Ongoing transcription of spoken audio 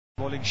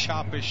bowling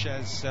sharpish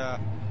as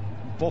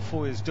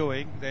Mpofu is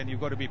doing, then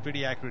you've got to be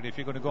pretty accurate. If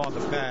you're going to go on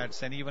the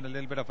pads, and even a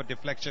little bit of a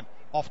deflection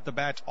off the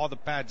bat or the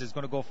pads is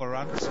going to go for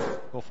runs,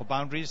 go for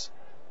boundaries.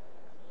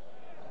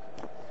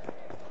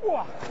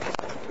 I've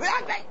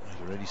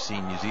already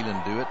seen New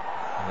Zealand do it.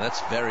 That's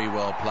very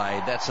well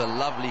played. That's a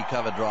lovely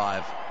cover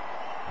drive.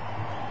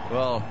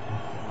 Well,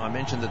 I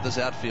mentioned that this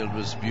outfield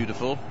was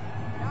beautiful.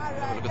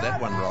 Look at that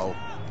one roll.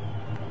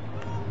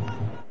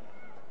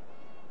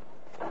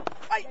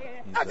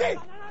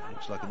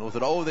 Looks like an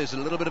orthodox. Oh, there's a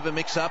little bit of a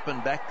mix-up,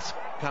 and back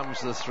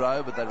comes the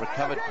throw, but they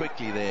recovered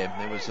quickly there.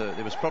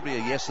 There was probably a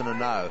yes and a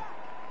no.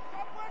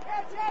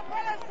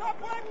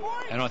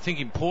 And I think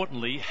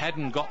importantly,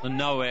 Haddon got the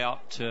no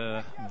out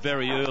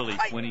very early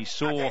when he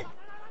saw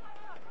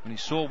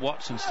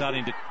Watson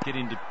starting to get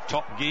into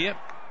top gear,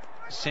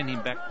 sent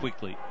him back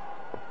quickly.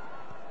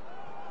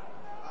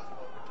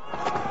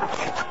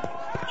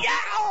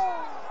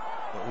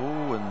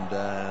 Oh, and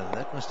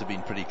that must have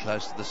been pretty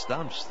close to the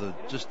stumps.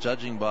 Just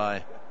judging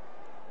by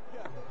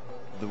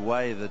the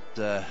way that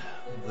the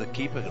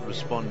keeper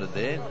responded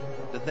there,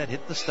 did that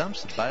hit the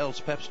stumps? Did Bales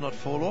perhaps not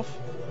fall off?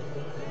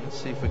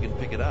 Let's see if we can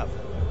pick it up.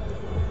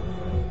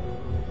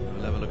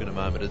 We'll have a look in a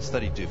moment. It's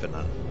 32 for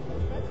none.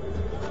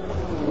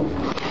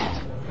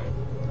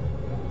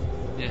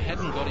 Yeah,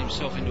 Haddon got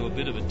himself into a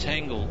bit of a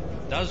tangle.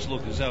 Does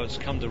look as though it's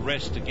come to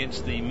rest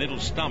against the middle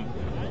stump.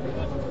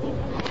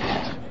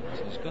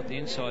 So he's got the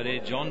inside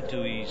edge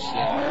onto the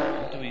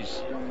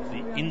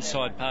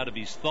inside part of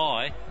his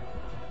thigh,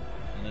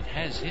 and it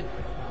has hit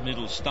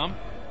middle stump.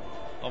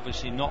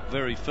 Obviously not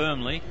very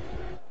firmly.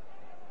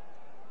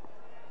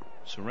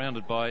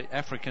 Surrounded by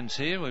Africans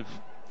here, with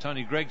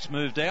Tony Gregg's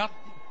moved out.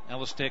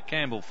 Alastair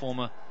Campbell,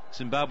 former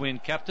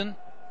Zimbabwean captain.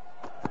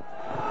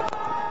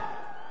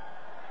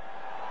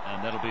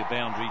 And that'll be a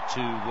boundary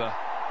to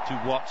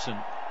Watson.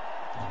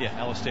 Yeah,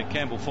 Alastair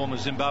Campbell, former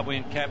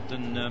Zimbabwean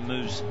captain,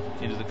 moves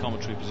into the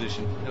commentary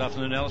position. Good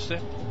afternoon, Alastair.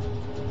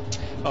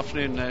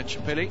 Afternoon,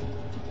 Chapelli.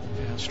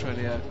 Yeah,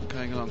 Australia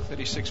going along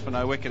 36 for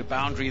no wicket, a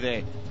boundary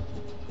there.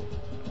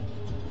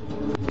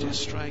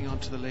 Just straying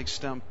onto the leg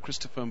stump,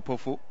 Christopher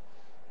Mpofu,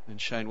 and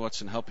Shane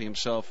Watson helping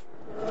himself,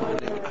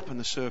 finding up in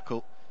the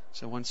circle.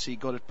 So once he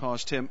got it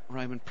past him,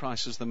 Raymond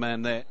Price is the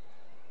man there.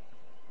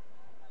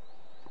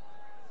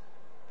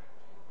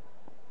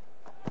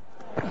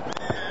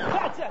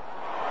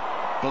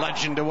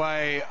 Bludgeoned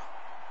away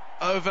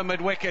over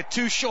mid-wicket,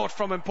 too short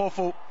from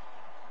Mpofu.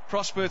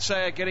 Prosper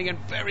Sayer getting in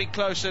very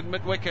close at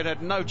mid-wicket,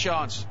 had no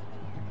chance.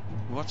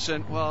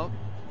 Watson, well,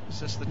 is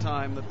this the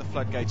time that the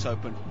floodgates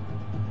open?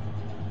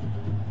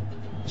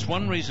 It's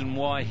one reason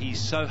why he's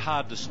so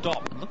hard to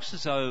stop. It looks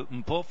as though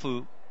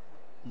Mpofu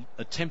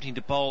attempting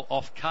to bowl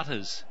off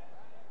cutters,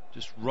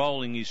 just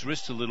rolling his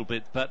wrist a little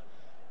bit, but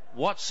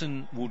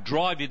Watson will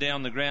drive you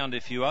down the ground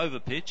if you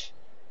overpitch.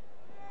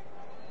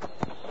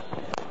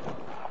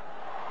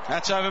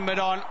 That's over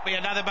mid-on. Be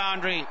another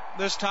boundary.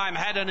 This time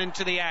Haddon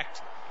into the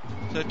act.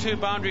 So 2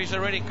 boundaries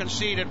already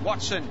conceded.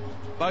 Watson,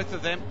 both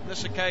of them.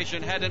 This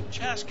occasion Haddon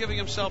just giving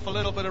himself a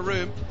little bit of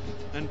room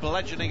and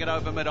bludgeoning it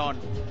over mid-on.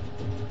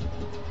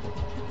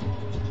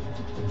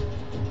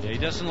 Yeah, he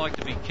doesn't like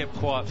to be kept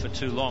quiet for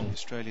too long. The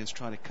Australians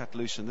trying to cut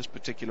loose in this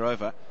particular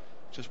over.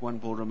 Just 1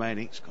 ball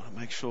remaining. He's got to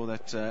make sure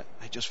that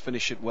they just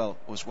finish it well,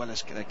 or as well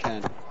as they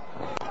can.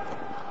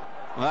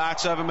 Well,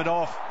 that's over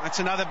mid-off. That's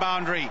another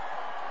boundary.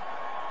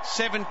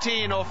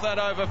 17 off that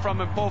over from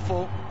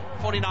Mpofu.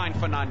 49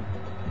 for none.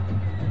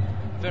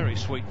 Very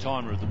sweet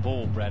timer of the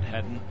ball, Brad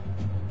Haddon.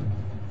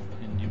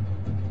 And you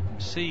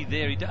see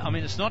there, I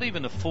mean, it's not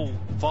even a full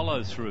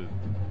follow-through.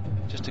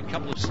 Just a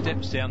couple of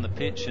steps down the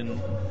pitch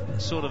and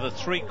sort of a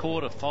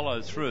 3/4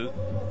 follow-through,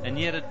 and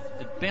yet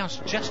it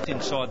bounced just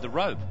inside the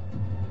rope.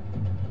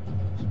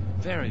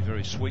 Very,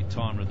 very sweet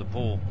timer of the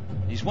ball.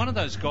 He's one of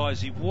those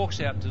guys, he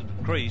walks out to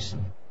the crease.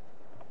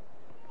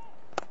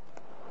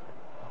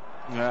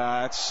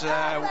 It's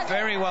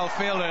very well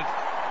fielded.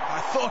 I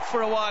thought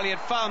for a while he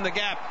had found the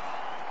gap.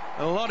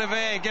 A lot of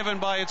air given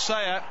by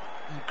Utsaya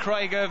and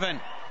Craig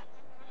Irvin.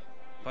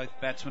 Both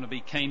batsmen will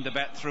be keen to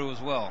bat through as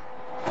well.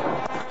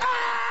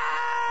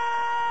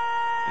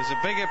 There's a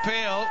big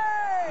appeal.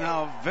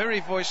 Now very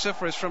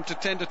vociferous from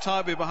Tatenda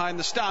Taibu behind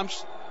the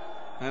stumps.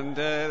 And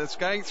it's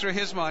going through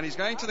his mind. He's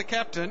going to the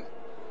captain.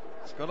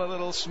 He's got a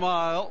little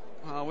smile.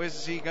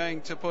 Where's he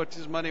going to put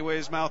his money where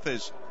his mouth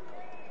is?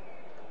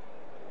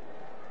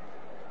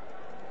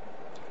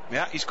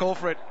 Yeah, he's called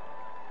for it.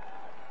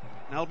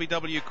 An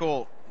LBW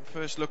call.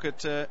 First look at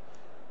the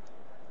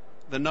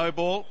no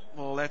ball.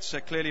 Well, that's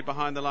clearly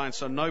behind the line,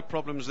 so no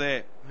problems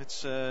there.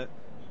 It's the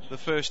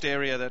first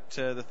area that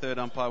the third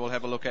umpire will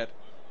have a look at.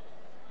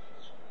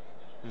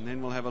 And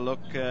then we'll have a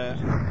look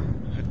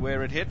at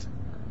where it hit.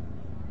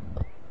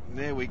 And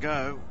there we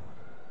go.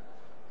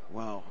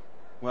 Wow.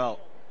 Well,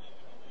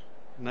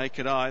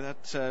 naked eye,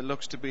 that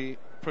looks to be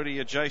pretty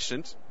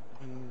adjacent.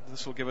 And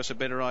this will give us a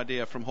better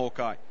idea from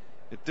Hawkeye.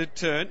 It did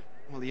turn.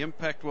 Well, the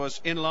impact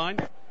was in line,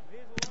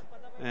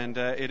 and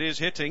it is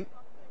hitting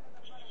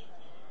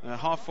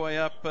halfway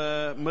up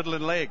middle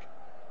and leg.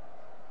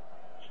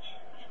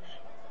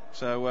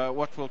 So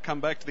what will come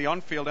back to the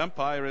on-field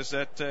umpire is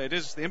that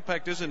the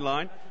impact is in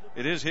line.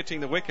 It is hitting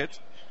the wicket,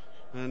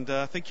 and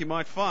I think you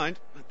might find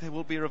that there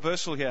will be a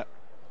reversal here.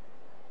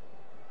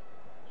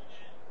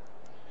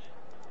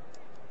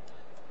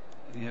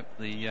 Yep,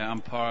 the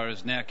umpire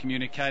is now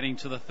communicating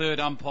to the third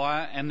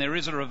umpire, and there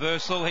is a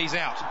reversal. He's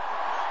out.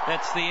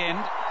 That's the end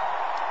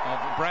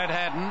of Brad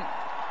Haddin.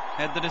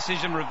 Had the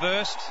decision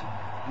reversed,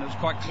 and it was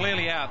quite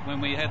clearly out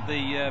when we had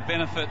the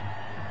benefit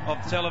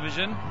of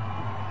television.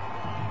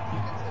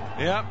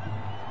 Yeah.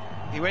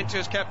 He went to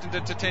his captain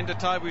to tender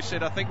time. We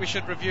said, I think we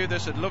should review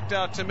this. It looked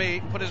out to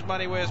me, put his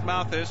money where his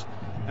mouth is,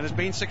 and has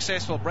been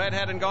successful. Brad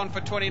Haddin gone for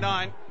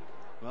 29.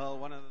 Well,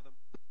 one of the...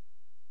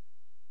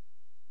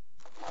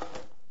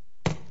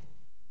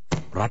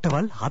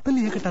 රටවල්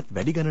 40කටත්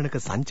වැඩි ගණනක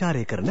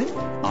සංචාරය කරන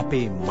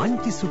අපේ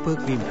මන්චි super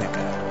cream පැක.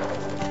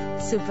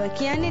 Super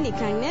කියන්නේ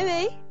නිකන්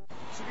නෙවෙයි.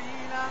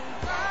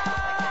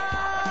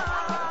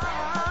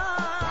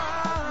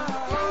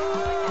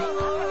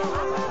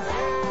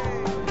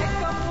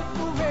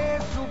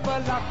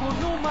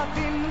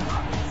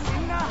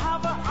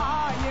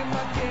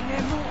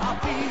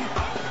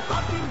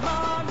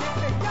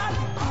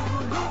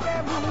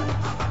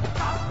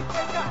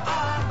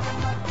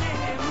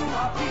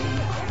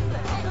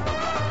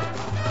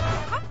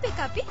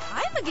 අපි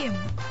ආයම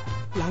ගේමු.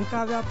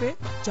 ලංකාවේ අපේ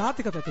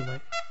ජාතික පැතුමයි.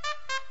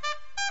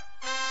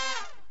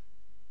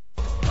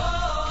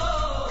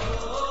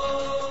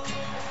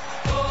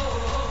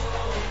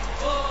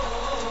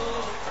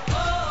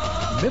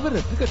 මෙවර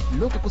ක්‍රිකට්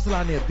ලෝක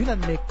කුසලානය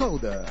දිනන්නේ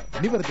කවුද?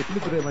 නිවැරදි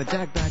පිළිතුර වන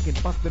ජයග්‍රාහකයන්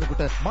 5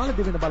 දෙනෙකුට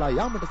මාලදිවෙන බලා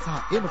යාමට සහ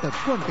ඒමට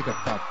ගුවන්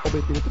ටිකට්.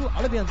 ඔබේ පිළිතුරු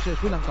අලවියන්ෂ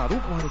ශ්‍රී ලංකා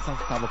රූපවාහිනී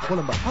සංස්ථාව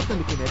කොළඹ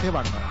 40 කිනේට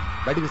එවන්න.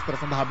 වැඩි විස්තර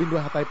සඳහා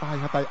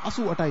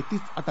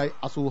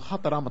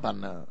 0.757888884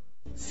 අමතන්න.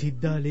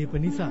 සිද්ධාලේප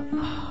නිසා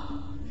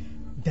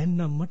දැන්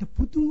නම් මට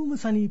පුදුම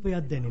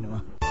සනීපයක්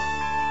දැනෙනවා.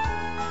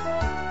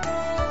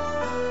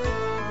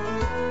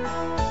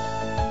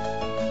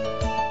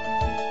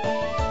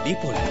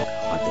 දීපොල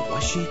අද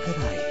වශී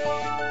කරයි.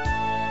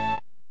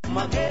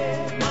 මගේ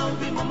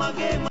මව්බිම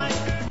මගේමයි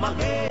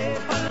මගේ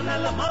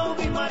පරණල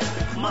මව්බිමයි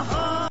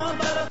මහා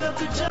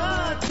බරගතු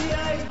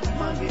ජාතියයි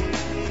මගේ.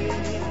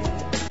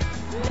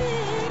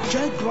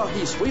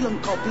 ජයග්‍රාහී ශ්‍රී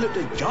ලංකා පිළිට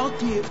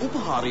ජාතියේ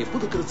උපහාරය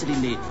පුද කර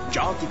සිටින්නේ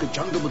ජාතික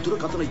ජංගම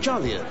දුරකථන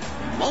ජාලය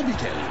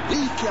මොබිටෙල් We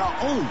Care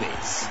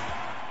Always.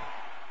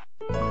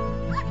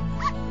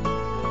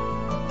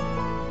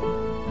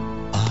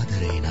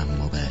 ආදරේ නම්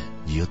ඔබ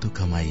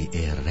යුතුයකමයි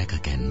එය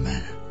රැකගැන්ම.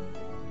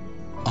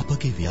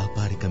 අපගේ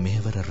ව්‍යාපාරික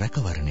මෙහෙවර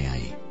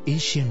රැකවරණයයි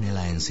Asian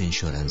Alliance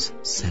Insurance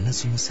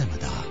සැනසුම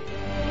සැමදා.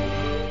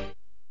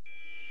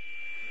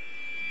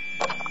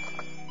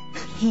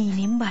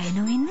 හීනෙන් බය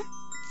නොවෙන්න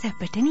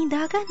සැපට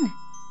නිදා ගන්න.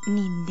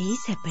 නින්දේ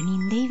සැප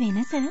නින්දේ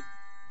වෙනස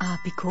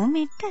ආපිකෝ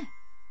මෙට්ට.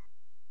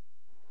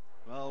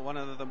 Well, one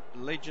of the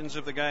legends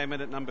of the game in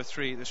at number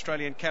 3, the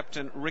Australian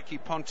captain Ricky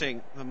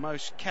Ponting, the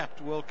most capped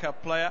World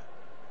Cup player,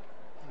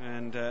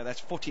 and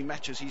that's 40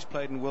 matches he's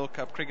played in World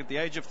Cup cricket. The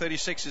age of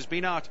 36 has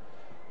been out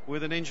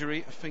with an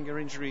injury, a finger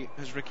injury,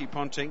 as Ricky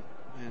Ponting,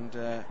 and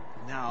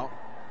now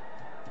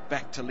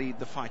back to lead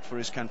the fight for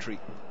his country.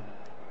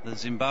 The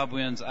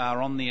Zimbabweans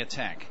are on the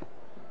attack.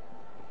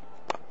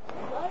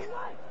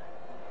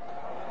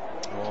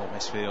 Oh,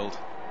 misfield.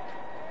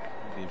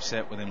 Be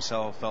upset with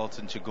himself,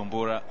 Elton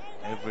Chigumbura.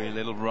 Every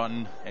little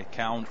run, it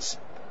counts.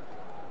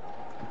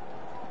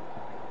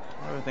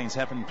 Everything's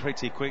happened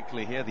pretty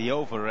quickly here. The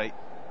over rate,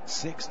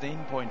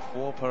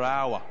 16.4 per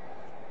hour.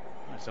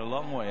 That's a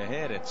long way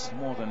ahead. It's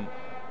more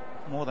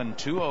than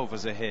 2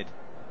 overs ahead.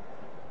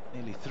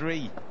 Nearly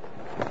 3.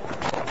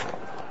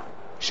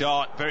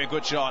 Shot, very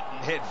good shot.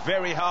 Hit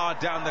very hard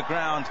down the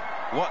ground.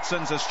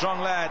 Watson's a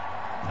strong lad,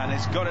 and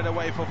he's got it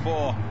away for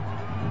 4.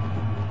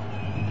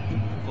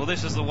 Well,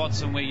 this is the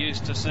Watson we're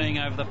used to seeing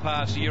over the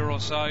past year or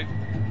so.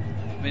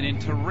 Been in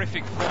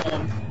terrific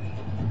form.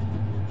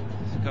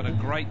 He's got a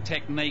great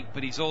technique,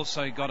 but he's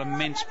also got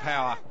immense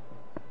power.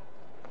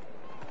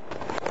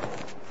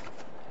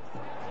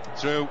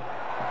 Through.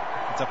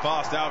 It's a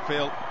fast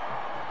outfield.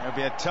 It'll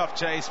be a tough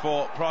chase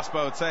for Prosper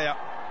Otsea.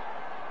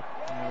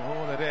 He'll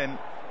haul it in.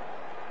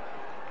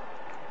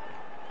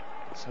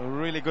 So a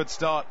really good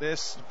start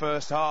this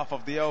first half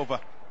of the over.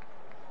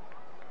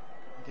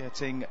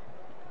 Getting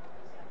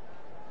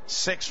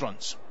 6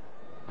 runs.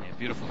 Yeah,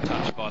 beautiful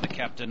touch by the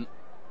captain.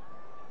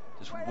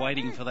 Just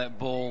waiting for that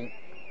ball,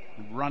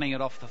 running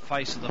it off the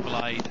face of the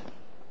blade.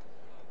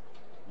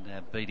 Now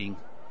beating.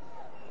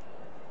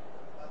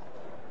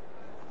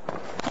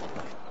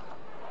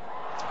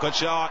 Good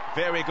shot,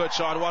 very good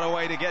shot. What a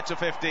way to get to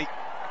 50.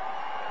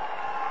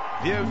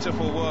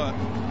 Beautiful work.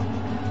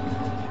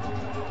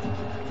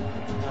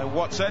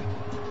 Watson.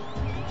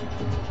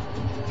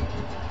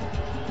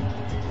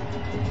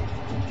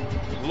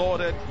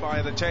 Lauded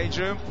by the change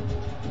room.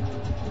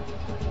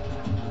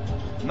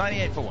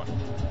 98 for 1.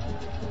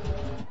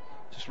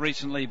 Just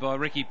recently by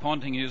Ricky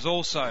Ponting, who's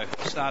also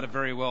started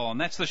very well.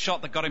 And that's the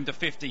shot that got him to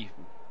 50.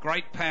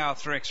 Great power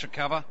through extra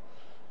cover.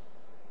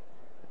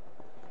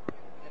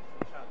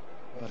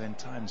 but in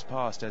times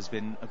past has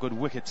been a good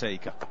wicket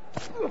taker.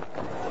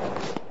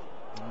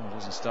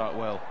 Doesn't start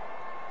well.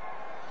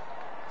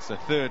 It's the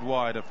third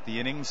wide of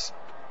the innings.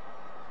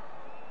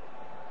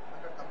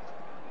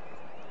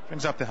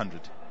 Brings up the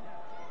 100.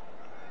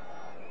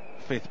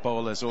 Fifth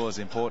bowler is always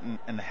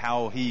important, and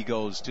how he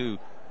goes too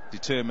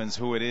determines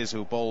who it is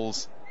who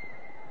bowls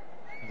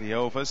the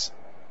overs.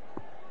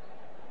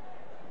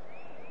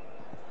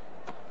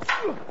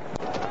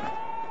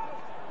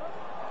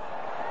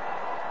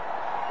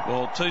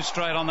 Well, two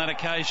straight on that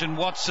occasion.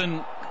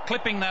 Watson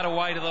clipping that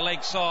away to the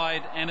leg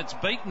side, and it's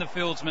beaten the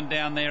fieldsman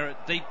down there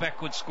at deep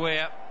backward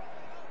square.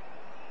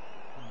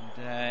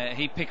 And,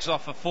 he picks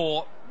off a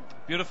 4,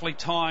 beautifully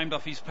timed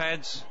off his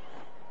pads.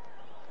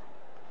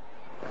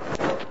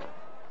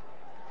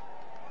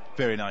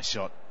 Very nice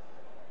shot.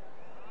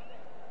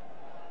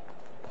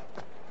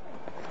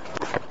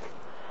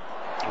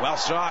 Well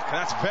struck.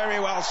 That's very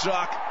well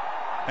struck.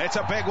 It's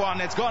a big one.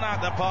 It's gone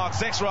out the park.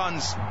 6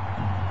 runs.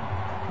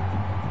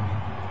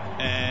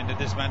 And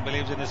this man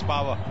believes in his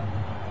power.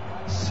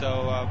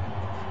 So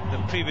the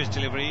previous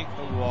delivery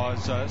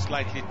was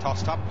slightly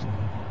tossed up,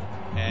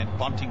 and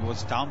Bunting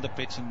was down the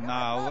pitch, and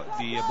now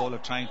the bowler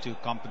trying to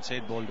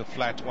compensate, bowled a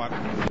flat one,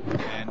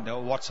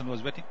 and Watson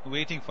was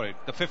waiting for it.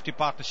 The 50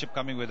 partnership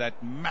coming with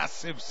that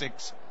massive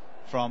 6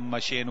 from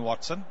Shane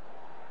Watson.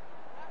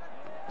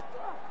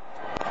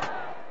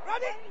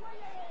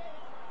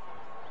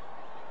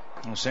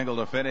 Single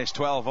to finish,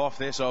 12 off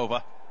this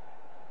over.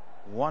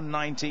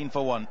 119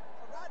 for 1.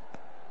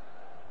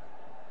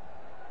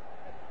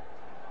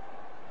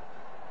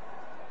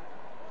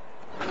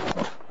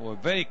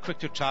 Very quick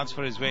to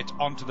transfer his weight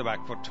onto the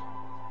back foot.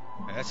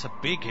 And that's a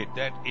big hit.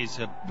 That is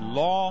a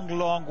long,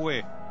 long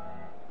way.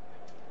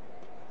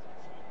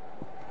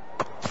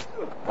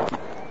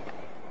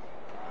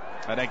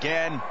 And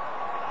again,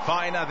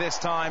 finer this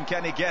time.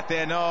 Can he get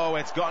there? No,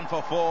 it's gone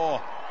for 4.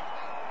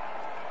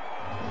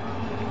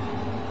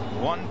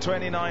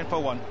 129 for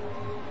 1.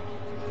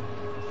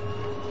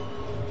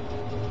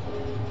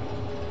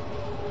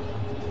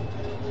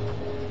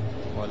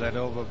 Well, that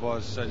over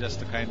was just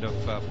the kind of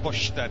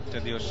push that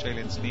the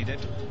Australians needed.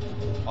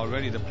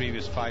 Already the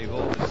previous 5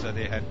 overs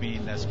they had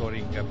been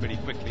scoring pretty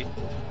quickly,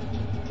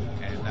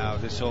 and now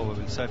this over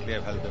will certainly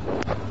have helped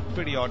them.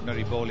 Pretty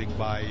ordinary bowling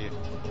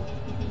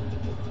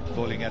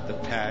at the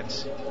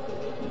pads.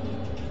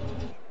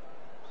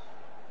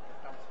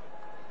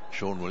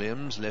 Sean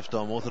Williams, left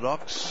arm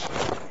orthodox,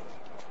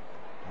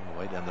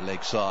 way down the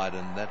leg side,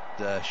 and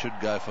that should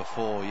go for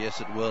 4.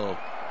 Yes, it will.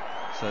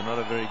 So not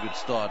a very good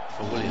start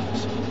for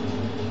Williams.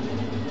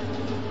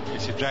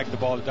 Yes, he dragged the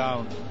ball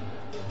down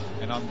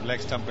and on the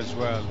leg stump as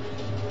well.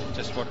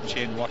 Just what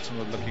Shane Watson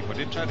was looking for.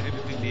 Didn't try to hit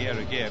it in the air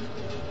again.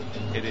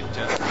 Hit it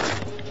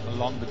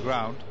along the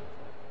ground.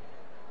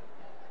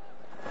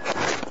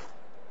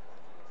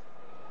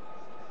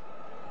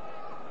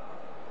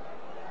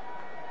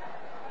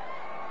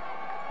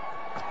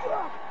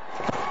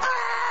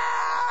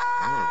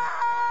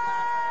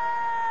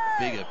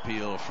 Big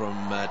appeal from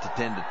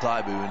Tatenda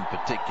Taibu in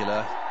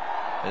particular.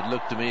 It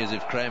looked to me as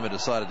if Kramer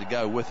decided to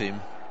go with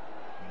him,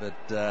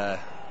 but I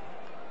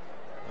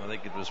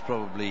think it was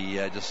probably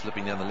just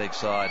slipping down the leg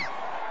side.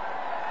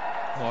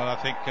 Well, I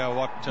think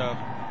what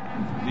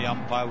the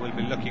umpire will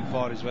be looking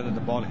for is whether the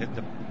ball hit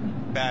the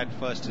pad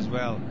first as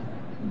well.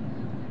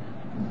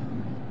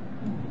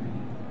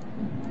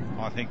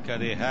 I think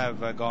they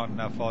have gone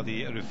for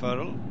the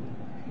referral.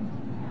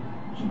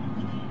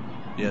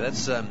 Yeah,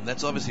 that's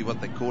obviously what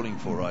they're calling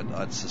for,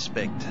 I'd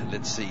suspect.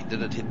 Let's see,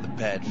 did it hit the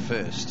pad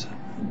first?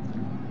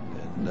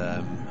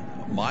 And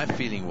my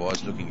feeling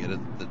was, looking at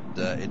it,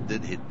 that it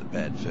did hit the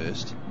pad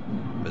first,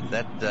 but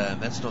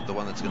that's not the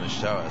one that's going to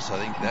show us. I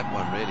think that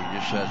one really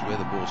just shows where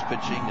the ball's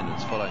pitching and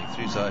it's following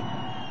through. So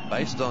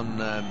based on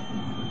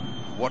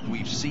what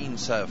we've seen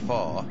so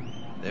far,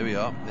 there we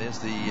are, there's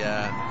the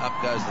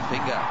up goes the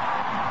finger,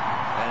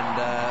 and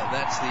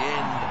that's the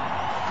end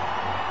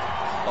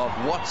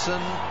of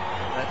Watson.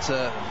 That's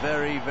a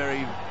very,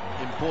 very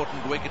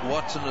important wicket.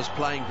 Watson was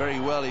playing very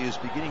well. He was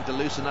beginning to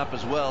loosen up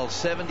as well.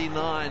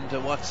 79 to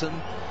Watson.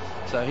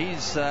 So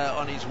he's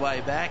on his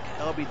way back.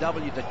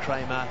 LBW to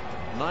Kramer.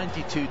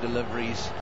 92 deliveries.